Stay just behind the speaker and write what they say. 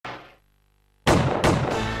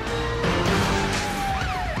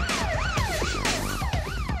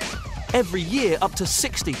Every year, up to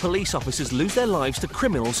 60 police officers lose their lives to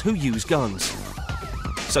criminals who use guns.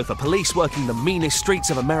 So for police working the meanest streets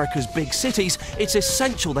of America's big cities, it's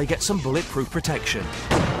essential they get some bulletproof protection.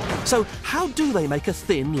 So how do they make a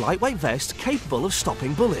thin, lightweight vest capable of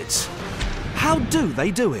stopping bullets? How do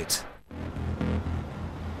they do it?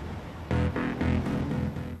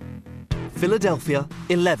 Philadelphia,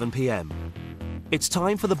 11 p.m. It's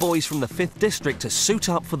time for the boys from the 5th District to suit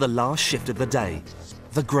up for the last shift of the day,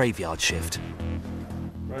 the graveyard shift.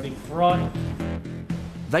 Ready front.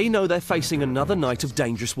 They know they're facing another night of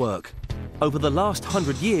dangerous work. Over the last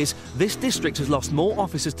 100 years, this district has lost more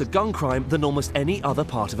officers to gun crime than almost any other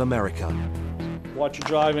part of America. Watch you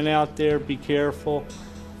driving out there, be careful.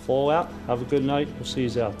 Fall out, have a good night, we'll see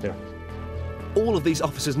you out there. All of these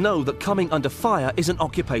officers know that coming under fire is an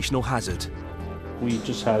occupational hazard. We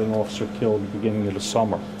just had an officer killed at the beginning of the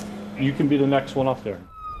summer. You can be the next one up there.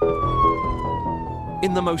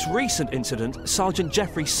 In the most recent incident, Sergeant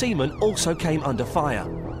Jeffrey Seaman also came under fire.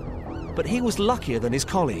 But he was luckier than his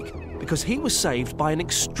colleague, because he was saved by an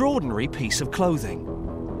extraordinary piece of clothing.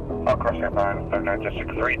 Crossing line,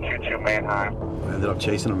 322 Manheim. I ended up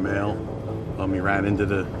chasing a male. He ran into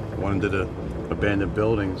one of the abandoned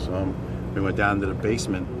buildings. We went down to the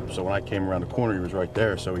basement, so when I came around the corner, he was right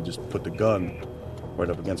there, so he just put the gun right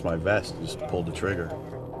up against my vest and just pulled the trigger.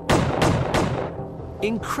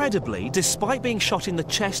 Incredibly, despite being shot in the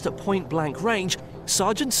chest at point-blank range,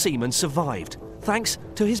 Sergeant Seaman survived, thanks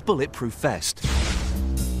to his bulletproof vest.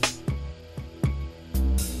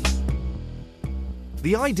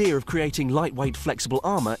 The idea of creating lightweight, flexible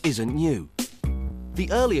armour isn't new. The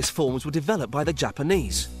earliest forms were developed by the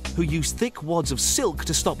Japanese, who used thick wads of silk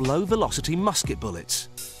to stop low-velocity musket bullets.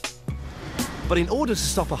 But in order to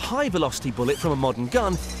stop a high-velocity bullet from a modern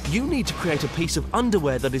gun, you need to create a piece of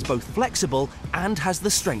underwear that is both flexible and has the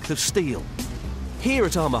strength of steel. Here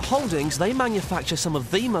at Armour Holdings, they manufacture some of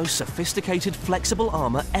the most sophisticated flexible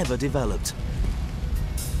armour ever developed.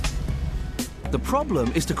 The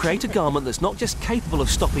problem is to create a garment that's not just capable of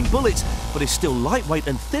stopping bullets, but is still lightweight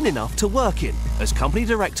and thin enough to work in, as company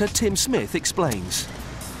director Tim Smith explains.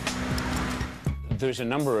 There's a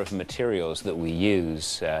number of materials that we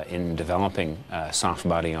use in developing soft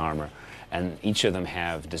body armor, and each of them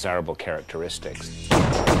have desirable characteristics.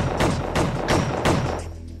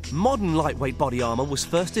 Modern lightweight body armor was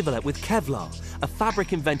first developed with Kevlar, a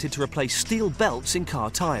fabric invented to replace steel belts in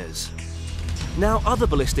car tires. Now other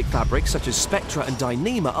ballistic fabrics such as Spectra and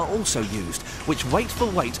Dyneema are also used, which weight for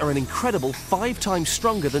weight are an incredible 5 times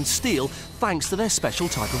stronger than steel thanks to their special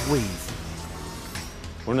type of weave.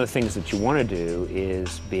 One of the things that you want to do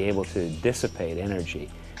is be able to dissipate energy.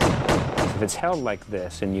 If it's held like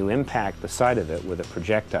this and you impact the side of it with a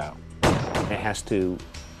projectile, it has to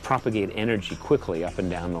propagate energy quickly up and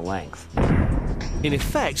down the length. In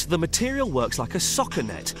effect, the material works like a soccer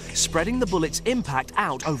net, spreading the bullet's impact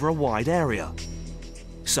out over a wide area.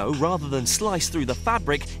 So, rather than slice through the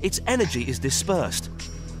fabric, its energy is dispersed.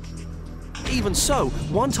 Even so,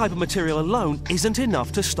 one type of material alone isn't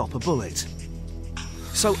enough to stop a bullet.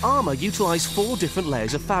 So armour utilised 4 different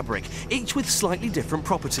layers of fabric, each with slightly different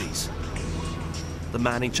properties. The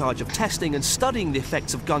man in charge of testing and studying the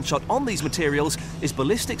effects of gunshot on these materials is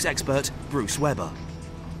ballistics expert Bruce Weber.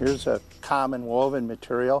 Here's a common woven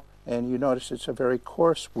material, and you notice it's a very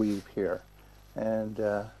coarse weave here. And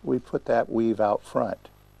we put that weave out front.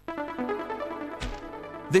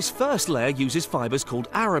 This first layer uses fibres called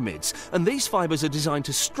aramids, and these fibres are designed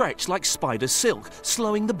to stretch like spider silk,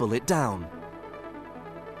 slowing the bullet down.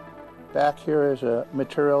 Back here is a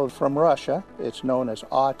material from Russia. It's known as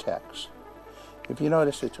Autex. If you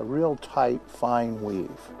notice, it's a real tight, fine weave.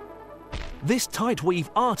 This tight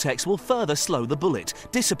weave Artex will further slow the bullet,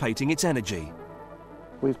 dissipating its energy.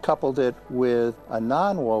 We've coupled it with a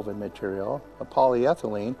non-woven material, a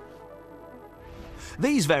polyethylene.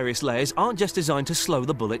 These various layers aren't just designed to slow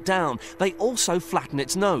the bullet down, they also flatten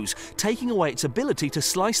its nose, taking away its ability to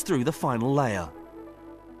slice through the final layer.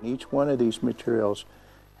 Each one of these materials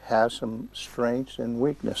has some strengths and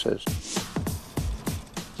weaknesses.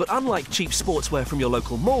 But unlike cheap sportswear from your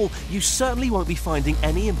local mall, you certainly won't be finding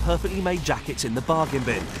any imperfectly made jackets in the bargain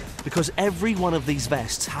bin, because every one of these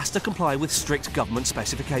vests has to comply with strict government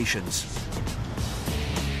specifications.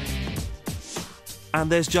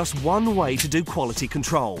 And there's just one way to do quality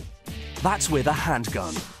control. That's with a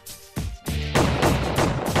handgun.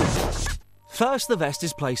 First, the vest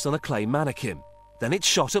is placed on a clay mannequin. Then it's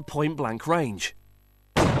shot at point-blank range.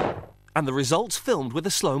 And the results filmed with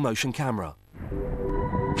a slow-motion camera.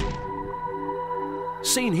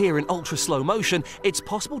 Seen here in ultra-slow motion, it's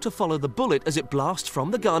possible to follow the bullet as it blasts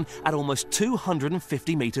from the gun at almost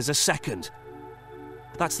 250 meters a second.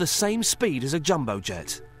 That's the same speed as a jumbo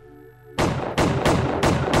jet.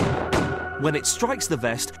 When it strikes the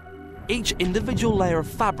vest, each individual layer of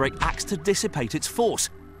fabric acts to dissipate its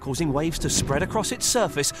force, causing waves to spread across its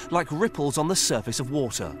surface like ripples on the surface of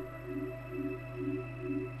water.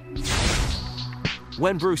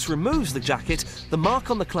 When Bruce removes the jacket, the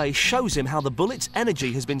mark on the clay shows him how the bullet's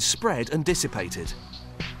energy has been spread and dissipated.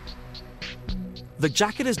 The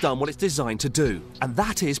jacket has done what it's designed to do, and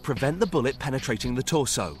that is prevent the bullet penetrating the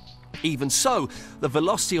torso. Even so, the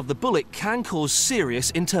velocity of the bullet can cause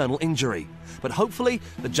serious internal injury, but hopefully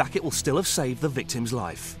the jacket will still have saved the victim's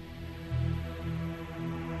life.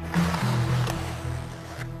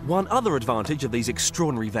 One other advantage of these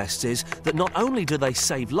extraordinary vests is that not only do they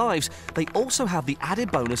save lives, they also have the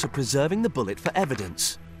added bonus of preserving the bullet for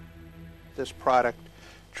evidence. This product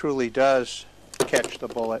truly does catch the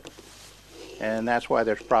bullet, and that's why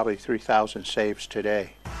there's probably 3,000 saves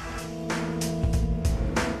today.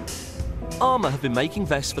 Armour have been making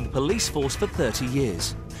vests for the police force for 30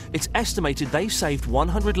 years. It's estimated they've saved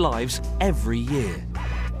 100 lives every year.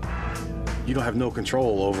 You don't have no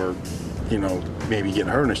control over, you know, maybe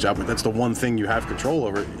getting hurt in a job, but that's the one thing you have control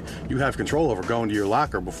over. You have control over going to your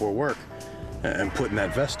locker before work and putting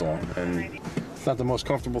that vest on. And it's not the most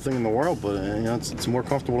comfortable thing in the world, but you know, it's more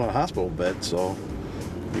comfortable than a hospital bed, so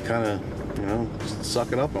you kind of, you know, just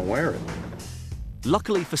suck it up and wear it.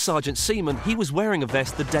 Luckily for Sergeant Seaman, he was wearing a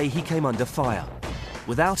vest the day he came under fire.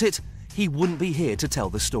 Without it, he wouldn't be here to tell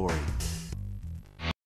the story.